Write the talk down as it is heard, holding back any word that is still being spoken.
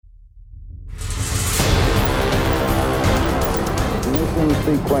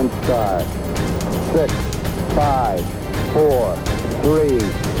sequence start. 6, 5, 4, 3,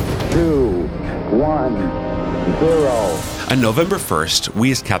 2, 1, 0. On November 1st,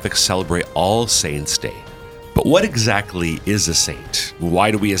 we as Catholics celebrate All Saints' Day. But what exactly is a saint?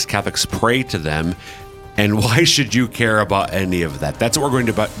 Why do we as Catholics pray to them? And why should you care about any of that? That's what we're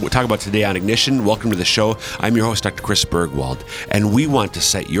going to talk about today on Ignition. Welcome to the show. I'm your host, Dr. Chris Bergwald, and we want to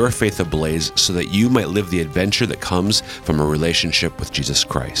set your faith ablaze so that you might live the adventure that comes from a relationship with Jesus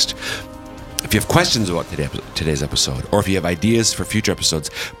Christ. If you have questions about today's episode, or if you have ideas for future episodes,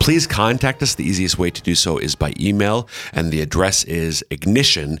 please contact us. The easiest way to do so is by email, and the address is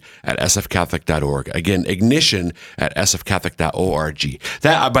ignition@sfcatholic.org. Again, ignition@sfcatholic.org.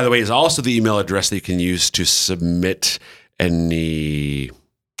 That, by the way, is also the email address that you can use to submit any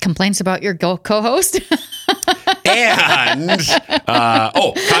complaints about your co-host. And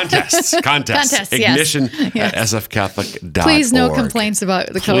contests. Contests, Ignition yes. at sfcatholic.org. Please, no complaints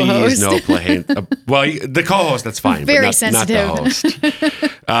about the co-host. Please, no well, the co-host, that's fine. Very but sensitive. Not the host.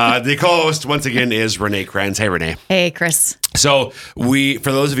 The co-host, once again, is Renee Kranz. Hey, Renee. Hey, Chris. So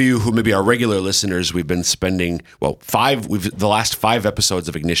for those of you who maybe are regular listeners, we've been spending, the last 5 episodes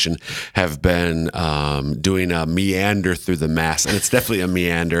of Ignition have been doing a meander through the Mass. And it's definitely a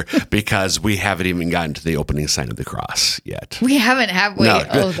meander because we haven't even gotten to the opening sign of the cross yet. We haven't, have we?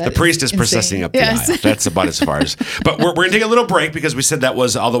 No, the priest is processing up the aisle. That's about as far as. But we're going to take a little break because we said that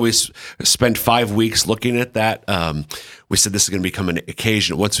was, although we spent 5 weeks looking at that, we said this is going to become an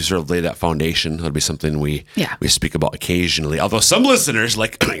occasion. Once we sort of lay that foundation, it'll be something we speak about occasionally. Although some listeners,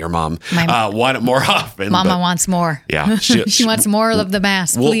 like your mom, want it more often. Mama wants more. Yeah, she wants more of the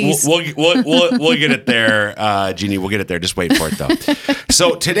Mass. Please, we'll get it there, Jeannie. We'll get it there. Just wait for it though.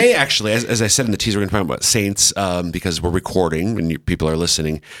 So today, actually, as I said in the teaser, we're going to talk about saints because we're recording and people are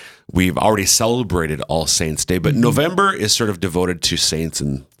listening. We've already celebrated All Saints' Day, but November is sort of devoted to saints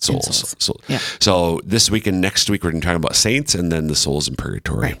and souls. So this week and next week, we're going to talk about saints, and then the souls in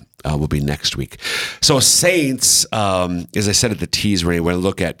purgatory will be next week. So saints, as I said at the tease, we're going to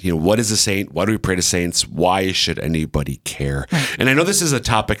look at, what is a saint? Why do we pray to saints? Why should anybody care? Right. And I know this is a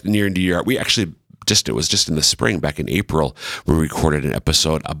topic near and dear to your heart. We actually it was just in the spring, back in April, we recorded an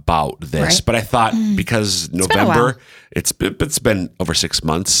episode about this. Right. But I thought because November, it's been over 6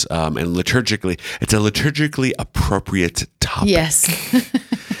 months, and liturgically, it's a liturgically appropriate topic. Yes.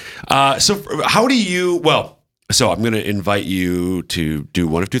 So how do you? So I'm going to invite you to do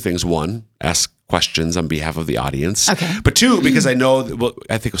one of two things. One, ask questions on behalf of the audience. Okay. But 2, because I know,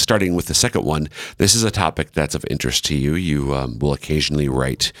 I think starting with the second one, this is a topic that's of interest to you. You will occasionally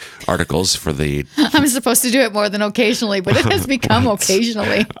write articles for the... I'm supposed to do it more than occasionally, but it has become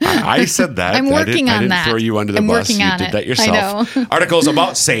occasionally. I said that. I'm working on that. I didn't throw you under the bus. You did that yourself. I know. Articles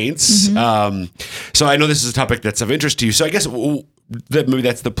about saints. So I know this is a topic that's of interest to you. So I guess maybe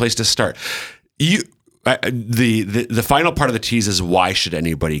that's the place to start. The final part of the tease is why should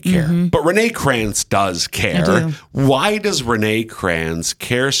anybody care? But Renee Kranz does care. I do. Why does Renee Kranz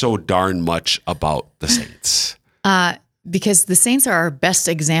care so darn much about the saints? Because the saints are our best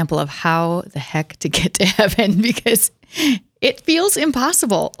example of how the heck to get to heaven, because it feels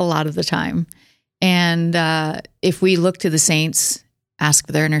impossible a lot of the time. And if we look to the saints, ask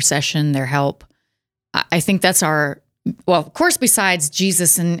for their intercession, their help, I think that's of course, besides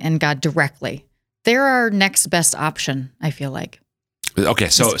Jesus and God directly, they're our next best option, I feel like. Okay,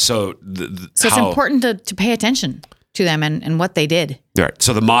 so it's important to pay attention to them and what they did. Right.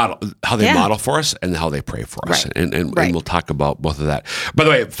 So the model, how they model for us and how they pray for us. Right. And we'll talk about both of that. By the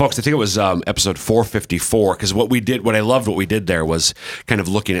way, folks, I think it was episode 454, because what I loved what we did there was kind of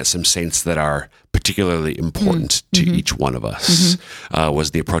looking at some saints that are particularly important to each one of us,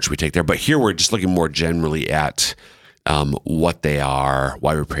 was the approach we take there. But here we're just looking more generally at what they are,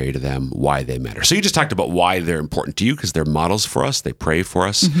 why we pray to them, why they matter. So you just talked about why they're important to you, because they're models for us. They pray for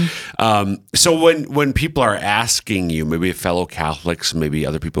us. So when people are asking you, maybe fellow Catholics, maybe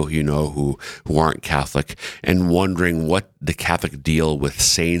other people who aren't Catholic, and wondering what the Catholic deal with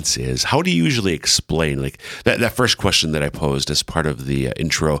saints is, how do you usually explain, like that first question that I posed as part of the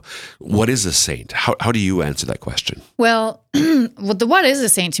intro? What is a saint? How do you answer that question? Well, what is a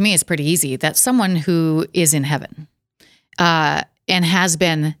saint to me is pretty easy. That's someone who is in heaven. And has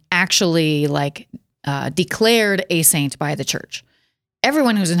been actually declared a saint by the church.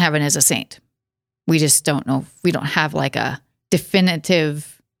 Everyone who's in heaven is a saint. We just don't know. We don't have a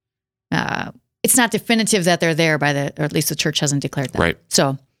definitive. It's not definitive that they're there or at least the church hasn't declared that. Right.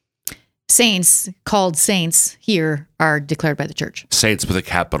 So saints called saints here are declared by the church. Saints with a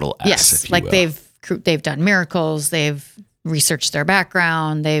capital S. Yes, if you will. they've done miracles. They've researched their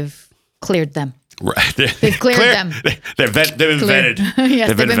background. They've cleared them. Right. They've cleared them. They've been vetted. Yes,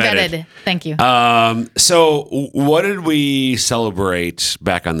 they've been vetted. Thank you. So what did we celebrate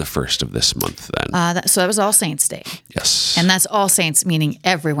back on the 1st of this month then? So that was All Saints Day. Yes. And that's all saints, meaning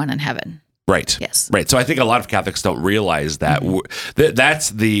everyone in heaven. Right. Yes. Right. So I think a lot of Catholics don't realize that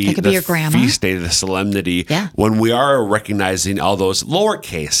that's the could be your grandma. feast day, the solemnity, Yeah. when we are recognizing all those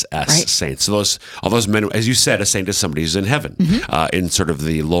lowercase s Right. saints. So all those men, as you said, a saint is somebody who's in heaven, in sort of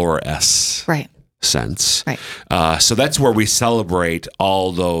the lower s Right. sense. Right. So that's where we celebrate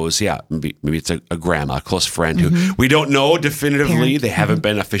all those. Yeah, maybe it's a grandma, a close friend who we don't know definitively. Parent. They haven't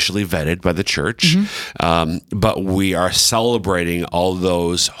been officially vetted by the church, but we are celebrating all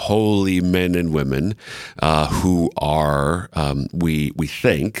those holy men and women who are, we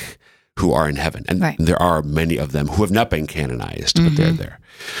think, who are in heaven. And Right. there are many of them who have not been canonized, but they're there.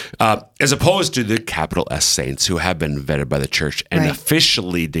 As opposed to the capital S saints who have been vetted by the church and Right.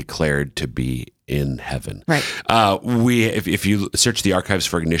 officially declared to be in heaven. Right. If you search the archives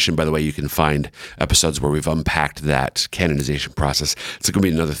for Ignition, by the way, you can find episodes where we've unpacked that canonization process. It's going to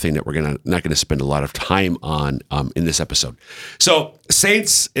be another thing that we're not going to spend a lot of time on in this episode. So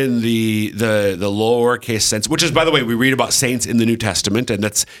saints in the lowercase sense, which is, by the way, we read about saints in the New Testament, and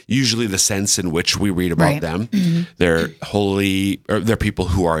that's usually the sense in which we read about Right. them. They're holy, or they're people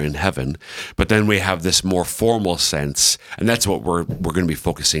who are in heaven. But then we have this more formal sense, and that's what we're going to be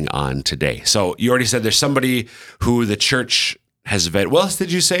focusing on today. So you already said there's somebody who the church has vetted. What else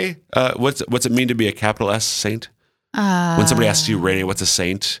did you say? What's it mean to be a capital S saint? When somebody asks you, Renee, what's a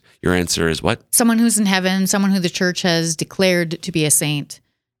saint? Your answer is what? Someone who's in heaven, someone who the church has declared to be a saint,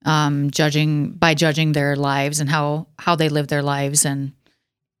 judging their lives and how they live their lives. And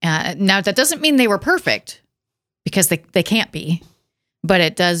now that doesn't mean they were perfect, because they can't be. But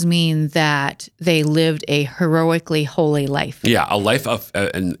it does mean that they lived a heroically holy life. Yeah, a life of,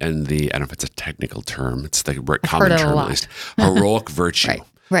 and I don't know if it's a technical term, it's the common heard it a term lot. at least, heroic virtue.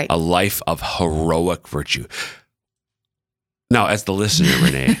 Right. A life of heroic virtue. Now, as the listener,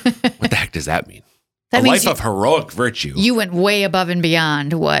 Renee, what the heck does that mean? That a means life of heroic virtue. You went way above and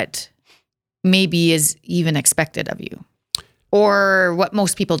beyond what maybe is even expected of you, or what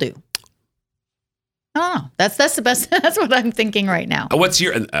most people do. I don't know. That's the best. That's what I'm thinking right now. What's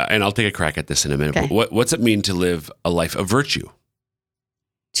your, and I'll take a crack at this in a minute, Okay. but what's it mean to live a life of virtue?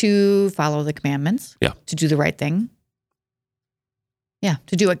 To follow the commandments. Yeah. To do the right thing. Yeah.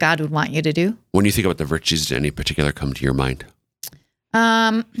 To do what God would want you to do. When you think about the virtues, do any particular come to your mind?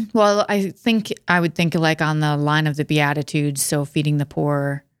 Well, I think I would think like on the line of the Beatitudes. So feeding the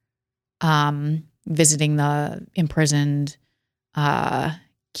poor, visiting the imprisoned,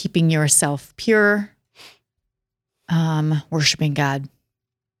 keeping yourself pure, worshiping God,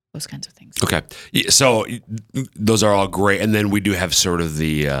 those kinds of things. Okay. So those are all great. And then we do have sort of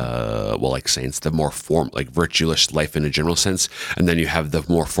the, like saints, the more like virtuous life in a general sense. And then you have the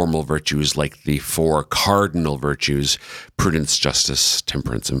more formal virtues, like the 4 cardinal virtues: prudence, justice,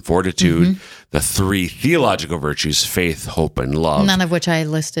 temperance, and fortitude. The 3 theological virtues: faith, hope, and love. None of which I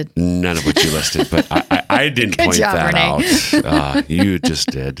listed. None of which you listed, but I didn't Good point job, that out. You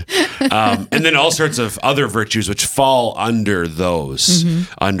just did. And then all sorts of other virtues which fall under those,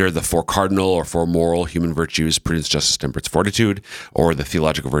 under the 4 cardinal or 4 moral human virtues: prudence, justice, temperance, fortitude, or the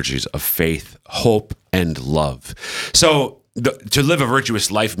theological virtues of faith, hope, and love. So to live a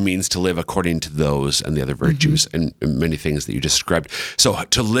virtuous life means to live according to those and the other virtues and many things that you described. So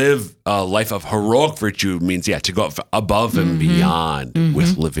to live a life of heroic virtue means, to go above and beyond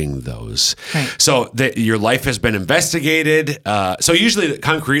with living those. Right. So your life has been investigated. So usually,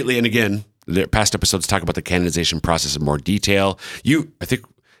 concretely, and again, the past episodes talk about the canonization process in more detail. You, I think,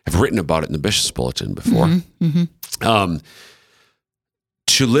 have written about it in the Bishop's Bulletin before.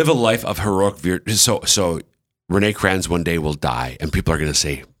 To live a life of heroic virtue. So Renee Kranz one day will die, and people are going to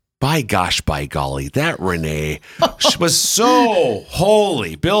say, by gosh, by golly, that Renee was so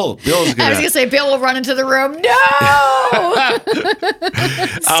holy. Bill's going I was going to say, Bill will run into the room. No!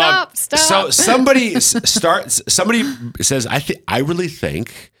 Stop. So somebody says, I really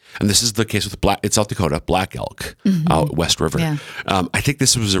think, and this is the case with it's South Dakota, Black Elk, out West River. Yeah. I think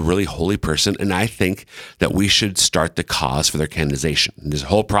this was a really holy person, and I think that we should start the cause for their canonization. And there's a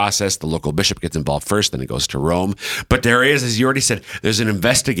whole process. The local bishop gets involved first, then it goes to Rome. But there is, as you already said, there's an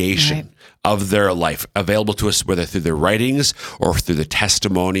investigation of their life available to us, whether through their writings or through the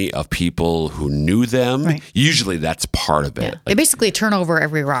testimony of people who knew them. Right. Usually that's part of it. Yeah. They basically turn over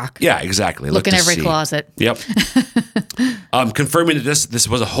every rock. Yeah, exactly. Look in to every see. closet. Yep. Confirming that this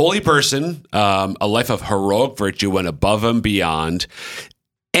was a holy person, a life of heroic virtue, went above and beyond.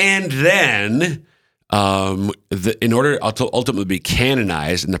 And then in order to ultimately be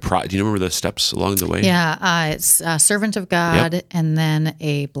canonized in the do you remember the steps along the way? Yeah, it's a servant of God, and then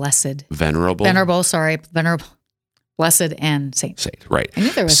a blessed, venerable, blessed, and saint. Right. I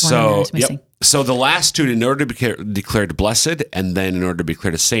knew there was one that was missing. So the last two, in order to be declared blessed, and then in order to be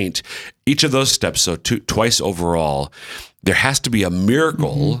declared a saint, each of those steps, so twice overall, there has to be a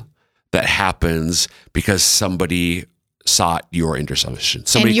miracle that happens because somebody sought your intercession.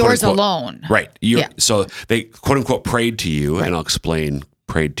 Somebody, and yours quote, unquote, alone. Right. So they, quote unquote, prayed to you, and I'll explain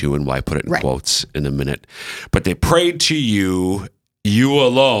prayed to and why I put it in quotes in a minute. But they prayed to you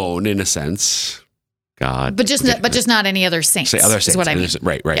alone, in a sense, God. But just not any other saints. Say other saints. Is what I mean.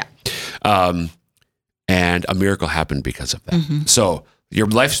 Right. Yeah. And a miracle happened because of that. So your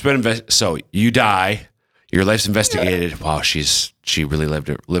life's been, so you die, your life's investigated. Wow, she really lived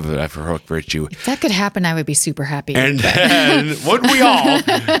a heroic virtue. If that could happen, I would be super happy. And then, wouldn't we all?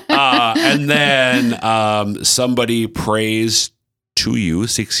 And then somebody prays to you,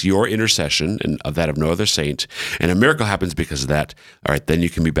 seeks your intercession and of that of no other saint, and a miracle happens because of that. All right, then you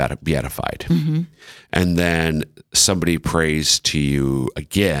can be beatified. And then somebody prays to you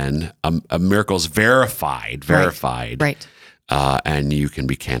again. A miracle's verified. Right. And you can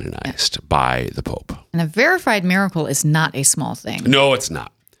be canonized by the Pope. And a verified miracle is not a small thing. No, it's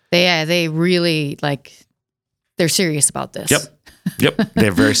not. They really they're serious about this. Yep.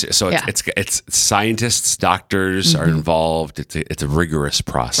 They're very serious. So it's scientists, doctors are involved. It's a rigorous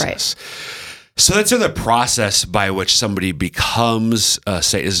process. Right. So that's the process by which somebody becomes a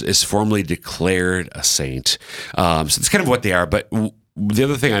saint, is formally declared a saint. So it's kind of what they are. But the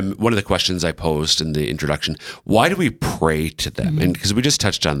other thing, one of the questions I posed in the introduction, why do we pray to them? And because we just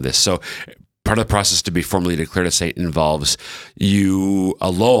touched on this. So part of the process to be formally declared a saint involves you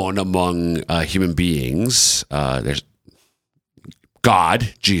alone among human beings. There's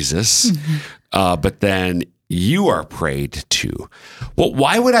God, Jesus, but then you are prayed to. Well,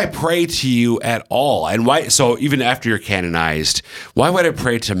 why would I pray to you at all? And why? So even after you're canonized, why would I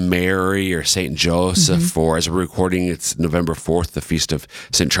pray to Mary or Saint Joseph? For, as we're recording, it's November 4th, the feast of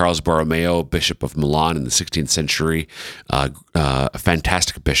Saint Charles Borromeo, Bishop of Milan in the 16th century, a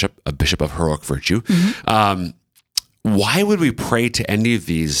fantastic bishop, a bishop of heroic virtue. Why would we pray to any of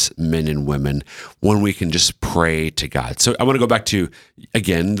these men and women when we can just pray to God? So I want to go back to,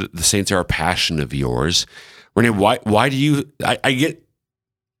 again, the saints are a passion of yours. Renee, why do you, I get,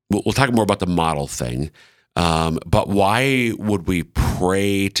 we'll talk more about the model thing, but why would we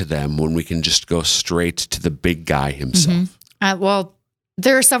pray to them when we can just go straight to the big guy himself? Well,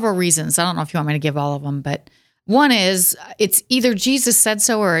 there are several reasons. I don't know if you want me to give all of them, but one is it's either Jesus said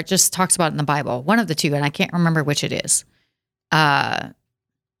so or it just talks about it in the Bible. One of the two, and I can't remember which it is. That's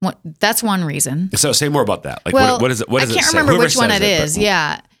one reason. So say more about that. Like, well, what is it? What does I can't it say? remember Whoever which one says it is. but-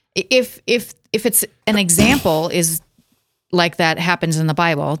 Yeah, if it's an example is like that happens in the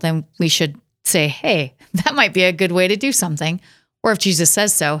Bible, then we should say, hey, that might be a good way to do something. Or if Jesus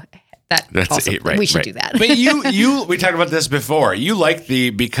says so, that's also, it, right? We should do that. But we talked about this before. You like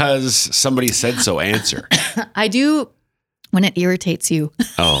the because somebody said so answer. I do when it irritates you.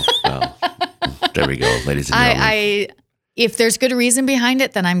 Oh, well, there we go, ladies and gentlemen. If there's good reason behind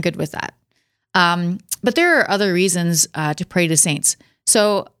it, then I'm good with that. But there are other reasons to pray to saints.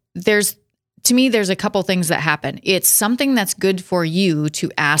 So there's a couple things that happen. It's something that's good for you to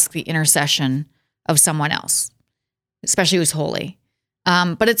ask the intercession of someone else, especially who's holy.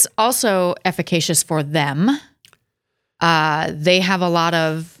 But it's also efficacious for them. They have a lot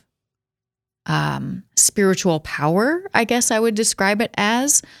of spiritual power, I guess I would describe it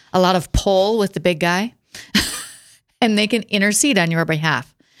as. A lot of pull with the big guy. And they can intercede on your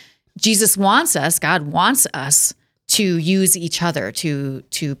behalf. God wants us to use each other, to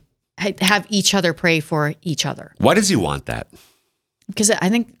have each other pray for each other. Why does he want that?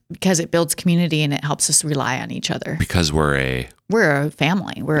 Because it builds community and it helps us rely on each other. Because we're a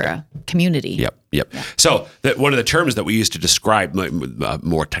family. We're a community. Yep. Yeah. So one of the terms that we use to describe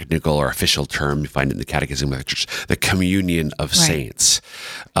more technical or official term, you find it in the Catechism of the Church, the communion of saints.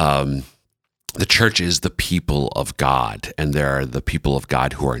 The church is the people of God, and there are the people of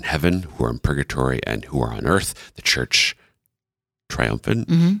God who are in heaven, who are in purgatory, and who are on earth. The church,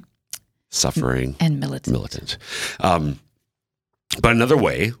 triumphant, suffering, and militant. But another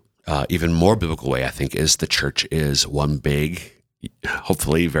way, even more biblical way, I think, is the church is one big,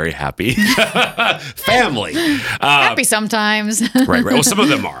 hopefully very happy family. Happy sometimes. Right. Well, some of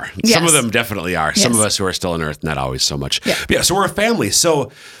them are. Yes. Some of them definitely are. Some Yes. of us who are still on earth, not always so much. Yeah. But yeah, so we're a family.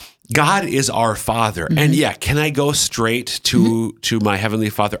 So God is our Father. And yeah, can I go straight to my Heavenly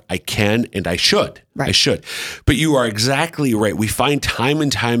Father? I can, and I should. Right. I should. But you are exactly right. We find time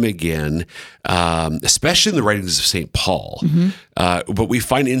and time again, especially in the writings of St. Paul, but we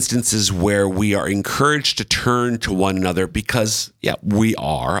find instances where we are encouraged to turn to one another because, we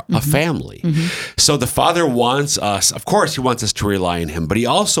are a family. So the Father wants us, of course, he wants us to rely on him, but he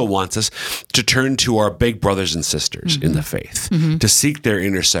also wants us to turn to our big brothers and sisters in the faith, to seek their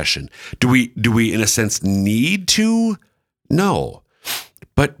intercession. Do we, in a sense, need to? No.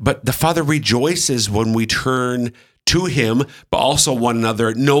 But the Father rejoices when we turn to him, but also one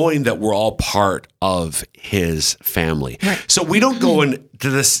another, knowing that we're all part of his family. Right. So we don't go into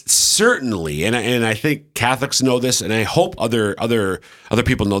this, certainly, and I think Catholics know this, and I hope other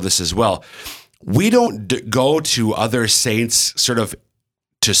people know this as well. We don't go to other saints sort of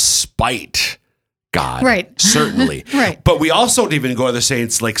to spite God, right? Certainly, right. But we also don't even go to the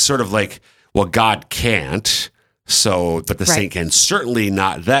saints well, God can't. So, but the saint can, certainly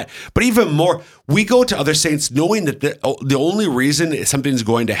not that. But even more, we go to other saints knowing that the only reason something's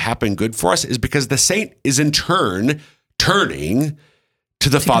going to happen good for us is because the saint is in turn turning to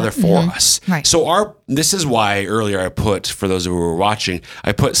the Father for us. Right. So this is why earlier I put, for those who were watching,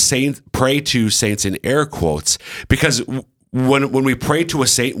 I put pray to saints in air quotes, because when we pray to a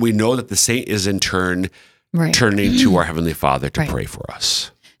saint, we know that the saint is in turn turning to our Heavenly Father to pray for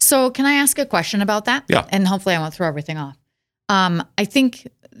us. So can I ask a question about that? Yeah. And hopefully I won't throw everything off. I think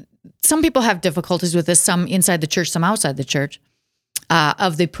some people have difficulties with this, some inside the church, some outside the church,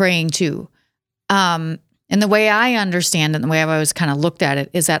 of the praying to. And the way I understand it, and the way I've always kind of looked at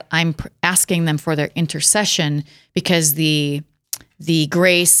it, is that I'm asking them for their intercession because the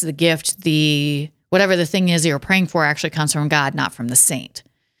grace, the gift, whatever the thing is you're praying for actually comes from God, not from the saint.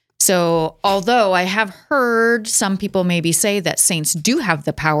 So although I have heard some people maybe say that saints do have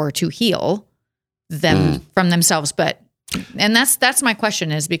the power to heal them from themselves, and that's my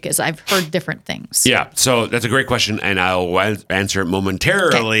question, is because I've heard different things. Yeah, so that's a great question, and I'll answer it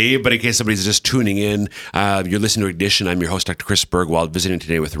momentarily. Okay. But in case somebody's just tuning in, you're listening to Ignition. I'm your host, Dr. Chris Burgwald, visiting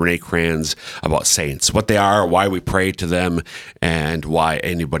today with Renee Kranz about saints, what they are, why we pray to them, and why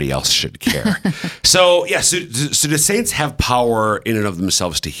anybody else should care. So the saints have power in and of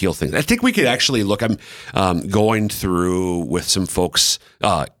themselves to heal things. I think we could actually look. I'm going through with some folks,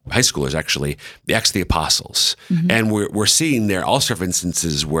 high schoolers actually, the Acts of the Apostles, and we're seeing there all sorts of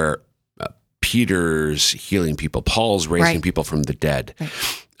instances where Peter's healing people, Paul's raising people from the dead.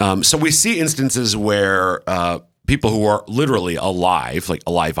 Right. So we see instances where people who are literally alive, like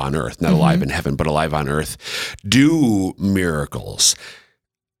alive on earth, not alive in heaven, but alive on earth, do miracles.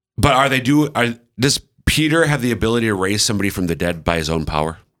 But does Peter have the ability to raise somebody from the dead by his own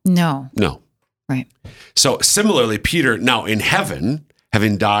power? No. Right. So similarly, Peter, now in heaven,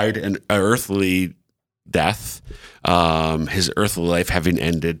 having died an earthly death, his earthly life having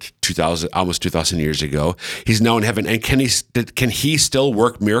ended almost 2,000 years ago, he's now in heaven. And can he still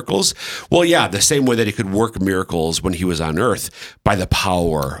work miracles? Well, yeah, the same way that he could work miracles when he was on earth, by the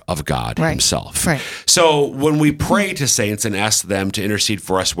power of God himself. Right. So when we pray to saints and ask them to intercede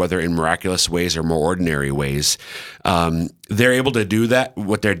for us, whether in miraculous ways or more ordinary ways, they're able to do that.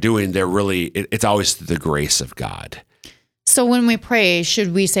 What they're doing, it's always the grace of God. So when we pray,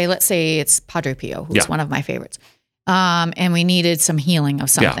 should we say, let's say it's Padre Pio, who's one of my favorites, and we needed some healing of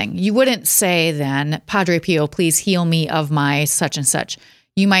something. You wouldn't say then, Padre Pio, please heal me of my such and such.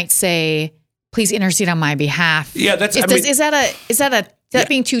 You might say, please intercede on my behalf. Yeah, is that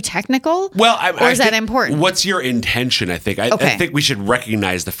being too technical? Well, is that important? What's your intention? I think I think we should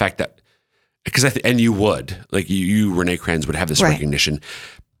recognize the fact that, because and you would, like you Renee Kranz would have this recognition.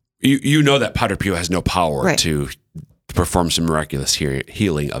 You know that Padre Pio has no power to perform some miraculous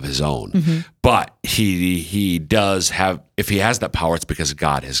healing of his own, but he does have. If he has that power, it's because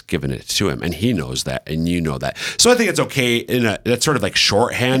God has given it to him, and he knows that, and you know that. So I think it's okay that's sort of like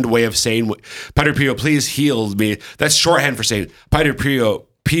shorthand way of saying, Padre Pio, please heal me. That's shorthand for saying, Padre Pio,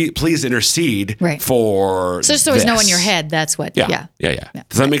 please intercede for. So just so it's know in your head, that's what. Yeah.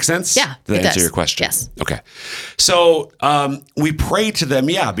 Does that make sense? Yeah. Does that answer your question? Yes. Okay. So we pray to them,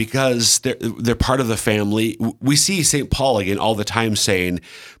 because they're part of the family. We see St. Paul again all the time saying,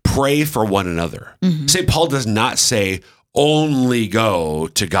 pray for one another. St. Paul does not say, only go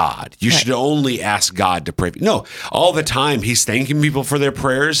to God. You should only ask God to pray. No, all the time he's thanking people for their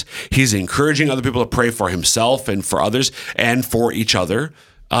prayers. He's encouraging other people to pray for himself and for others and for each other.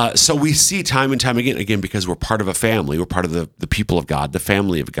 So we see time and time again, because we're part of a family, we're part of the people of God, the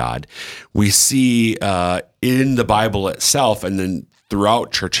family of God. We see in the Bible itself, and then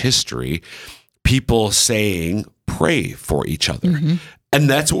throughout church history, people saying, pray for each other. And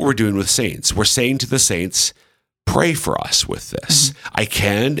that's what we're doing with saints. We're saying to the saints, pray for us with this. I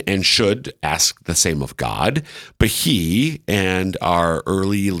can and should ask the same of God, but he and our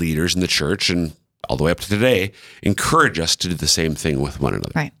early leaders in the church and all the way up to today encourage us to do the same thing with one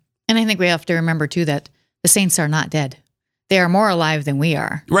another. Right. And I think we have to remember too that the saints are not dead. They are more alive than we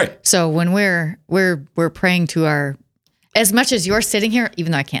are. Right. So when we're praying to our, as much as you're sitting here,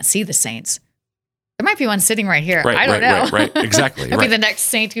 even though I can't see the saints, there might be one sitting right here. Right, I don't know. Right, exactly. Maybe the next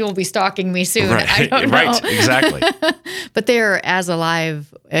saint who will be stalking me soon. Right, I don't know. right, exactly. But they're as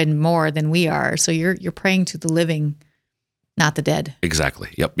alive and more than we are. So you're praying to the living, not the dead. Exactly.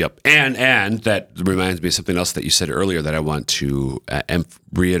 Yep. And that reminds me of something else that you said earlier that I want to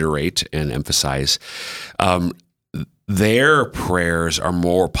reiterate and emphasize. Their prayers are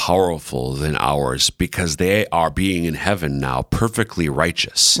more powerful than ours because they are being in heaven now, perfectly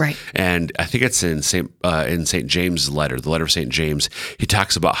righteous. Right. And I think it's in St. James' letter, the letter of St. James, he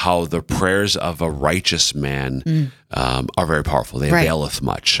talks about how the prayers of a righteous man are very powerful. They availeth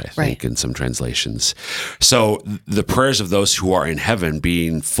much, I think, in some translations. So the prayers of those who are in heaven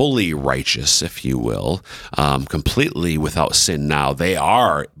being fully righteous, if you will, completely without sin now, they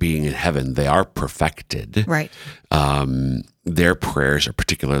are being in heaven. They are perfected. Right. Their prayers are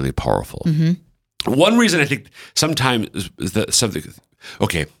particularly powerful. One reason I think sometimes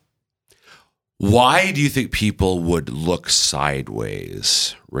okay, why do you think people would look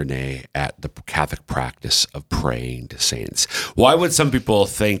sideways, Renee, at the Catholic practice of praying to saints? Why would some people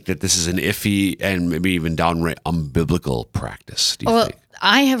think that this is an iffy and maybe even downright unbiblical practice, do you think?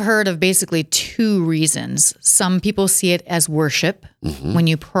 I have heard of basically two reasons. Some people see it as worship when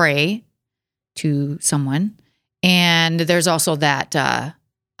you pray to someone. And there's also that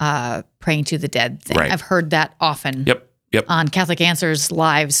praying to the dead thing. Right. I've heard that often. Yep. On Catholic Answers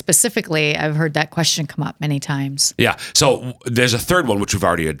Live specifically, I've heard that question come up many times. Yeah. So there's a third one, which we've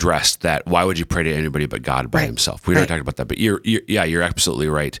already addressed, that why would you pray to anybody but God by himself? We already talked about that, but you're absolutely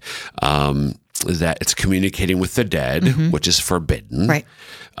right. That it's communicating with the dead, which is forbidden. Right.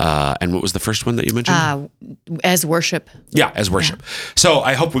 And what was the first one that you mentioned? As worship. Yeah, as worship. Yeah. So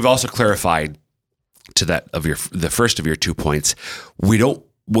I hope we've also clarified to that of the first of your 2 points.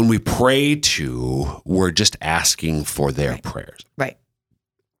 When we pray to, we're just asking for their prayers. Right.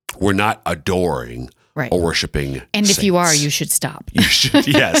 We're not adoring or worshiping And saints. if you are, you should stop. You should,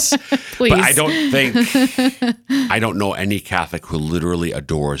 yes. Please. But I don't know any Catholic who literally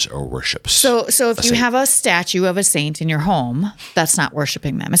adores or worships. So if you have a statue of a saint in your home, that's not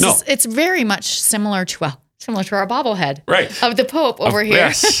worshiping them. It's very much similar to our bobblehead of the Pope over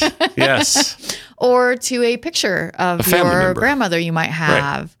here. Yes. Or to a picture of your grandmother you might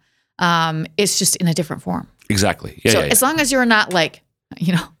have. Right. It's just in a different form. Exactly. Yeah, as long as you're not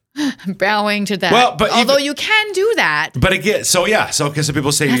bowing to that. Well, but although you can do that. But again, so because some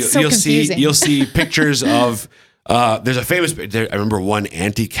people say you'll see pictures of there's a famous. I remember one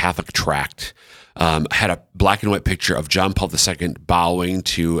anti-Catholic tract had a black and white picture of John Paul II bowing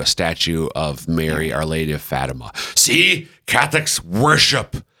to a statue of Mary, Our Lady of Fatima. See, Catholics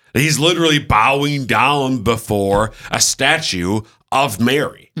worship. He's literally bowing down before a statue of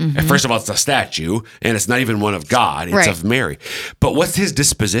Mary. And first of all, it's a statue, and it's not even one of God. It's of Mary. But what's his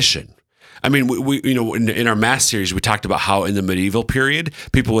disposition? I mean, we in our Mass series, we talked about how in the medieval period,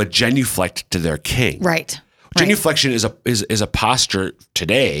 people would genuflect to their king. Right. Genuflection is a posture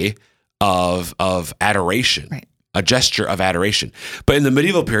today of adoration, a gesture of adoration. But in the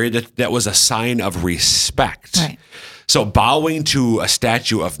medieval period, that was a sign of respect. Right. So bowing to a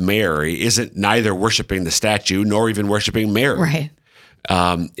statue of Mary isn't neither worshiping the statue nor even worshiping Mary. Right.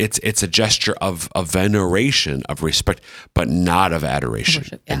 It's a gesture of veneration, of respect, but not of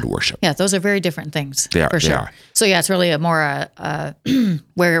adoration and worship. Yeah, those are very different things. They are. For sure. They are. So it's really a more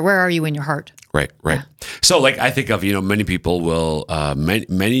where are you in your heart? Right. Yeah. So I think of, many people will,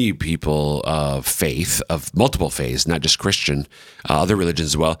 many people of faith, of multiple faiths, not just Christian, other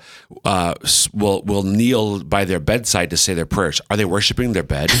religions as well, will kneel by their bedside to say their prayers. Are they worshiping their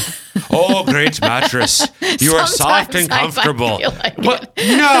bed? Oh, great mattress. You are soft and comfortable.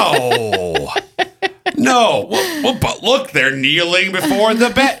 No. No. Well, but look, they're kneeling before the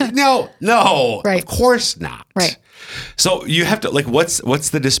bed. No. Right. Of course not. Right. So you have to what's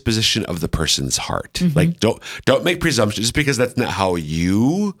the disposition of the person's heart? Don't make presumptions just because that's not how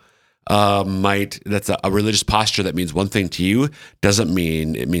you that's a religious posture that means one thing to you doesn't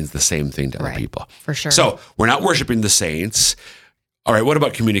mean it means the same thing to other people. For sure. So we're not worshiping the saints. All right. What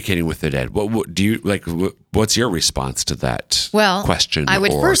about communicating with the dead? What do you like? What's your response to that question? I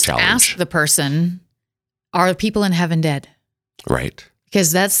would first challenge? Ask the person, are people in heaven dead? Right.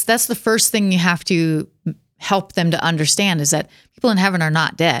 Because that's the first thing you have to help them to understand is that people in heaven are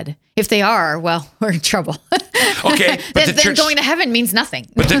not dead. If they are, well, we're in trouble. Okay, but then going to heaven means nothing.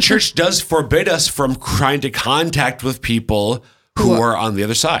 But the church does forbid us from trying to contact with people who are on the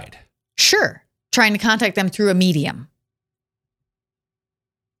other side. Sure. Trying to contact them through a medium.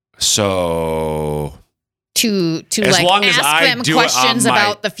 So to as like long as ask I them do questions it on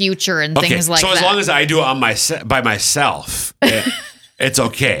about the future and things like that. So as long as I do it by myself, it's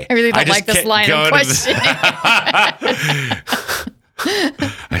okay. I really don't like this line of questioning.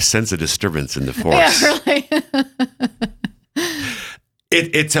 I sense a disturbance in the force. Yeah, really.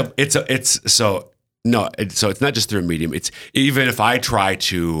 So it's not just through a medium. It's even if I try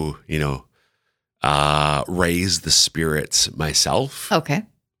to, raise the spirits myself. Okay.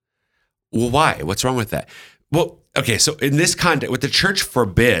 Well, why? What's wrong with that? Well, okay, so in this context, what the church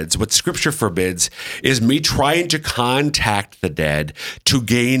forbids, what scripture forbids, is me trying to contact the dead to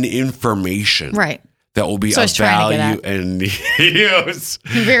gain information. Right. That will be of value and use.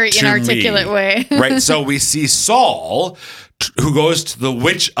 Very inarticulate way. Right. So we see Saul, who goes to the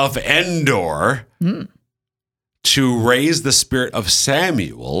witch of Endor to raise the spirit of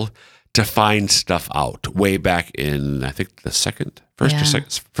Samuel to find stuff out way back in, I think, the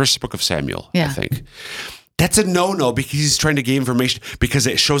first book of Samuel, I think. That's a no-no because he's trying to gain information because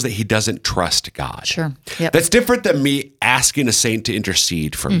it shows that he doesn't trust God. Sure. Yep. That's different than me asking a saint to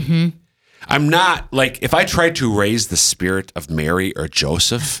intercede for me. I'm not like, if I try to raise the spirit of Mary or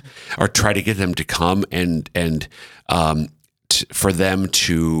Joseph or try to get them to come and for them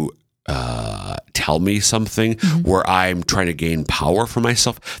to tell me something where I'm trying to gain power for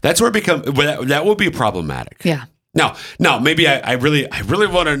myself, that's where that will be problematic. Yeah. Now, maybe I really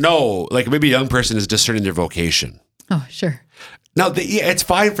want to know, like maybe a young person is discerning their vocation. Oh, sure. Now, it's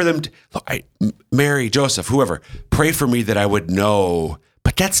fine for them to, look, Mary, Joseph, whoever, pray for me that I would know,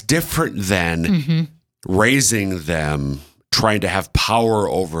 but that's different than raising them, trying to have power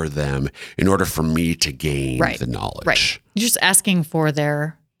over them in order for me to gain the knowledge. Right. You're just asking for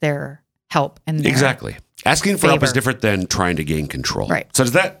their help and their exactly. Asking for help is different than trying to gain control. Right. So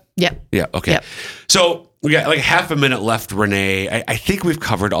does that? Yep. Yeah. Okay. Yep. So we got like half a minute left, Renee. I think we've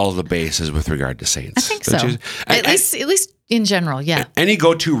covered all the bases with regard to saints. I think so. At least in general, yeah. Any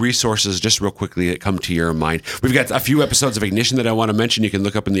go-to resources, just real quickly, that come to your mind? We've got a few episodes of Ignition that I want to mention. You can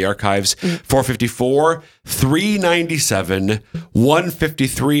look up in the archives: 454, 397,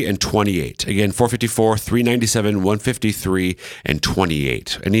 153, and 28. Again, 454, 397, 153, and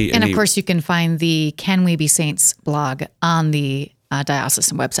 28. And of course, you can find the Can We Be Saints blog on the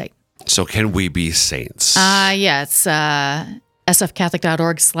diocesan website. So Can We Be Saints? Yeah, it's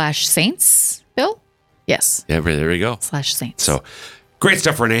sfcatholic.org/saints, Bill? Yes. Yeah, there we go. /saints. So great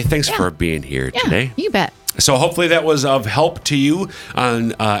stuff, Renee. Thanks for being here today. You bet. So hopefully that was of help to you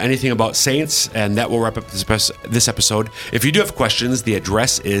on anything about saints, and that will wrap up this episode. If you do have questions, the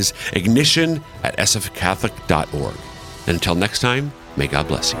address is ignition@sfcatholic.org. And until next time, may God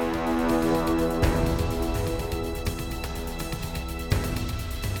bless you.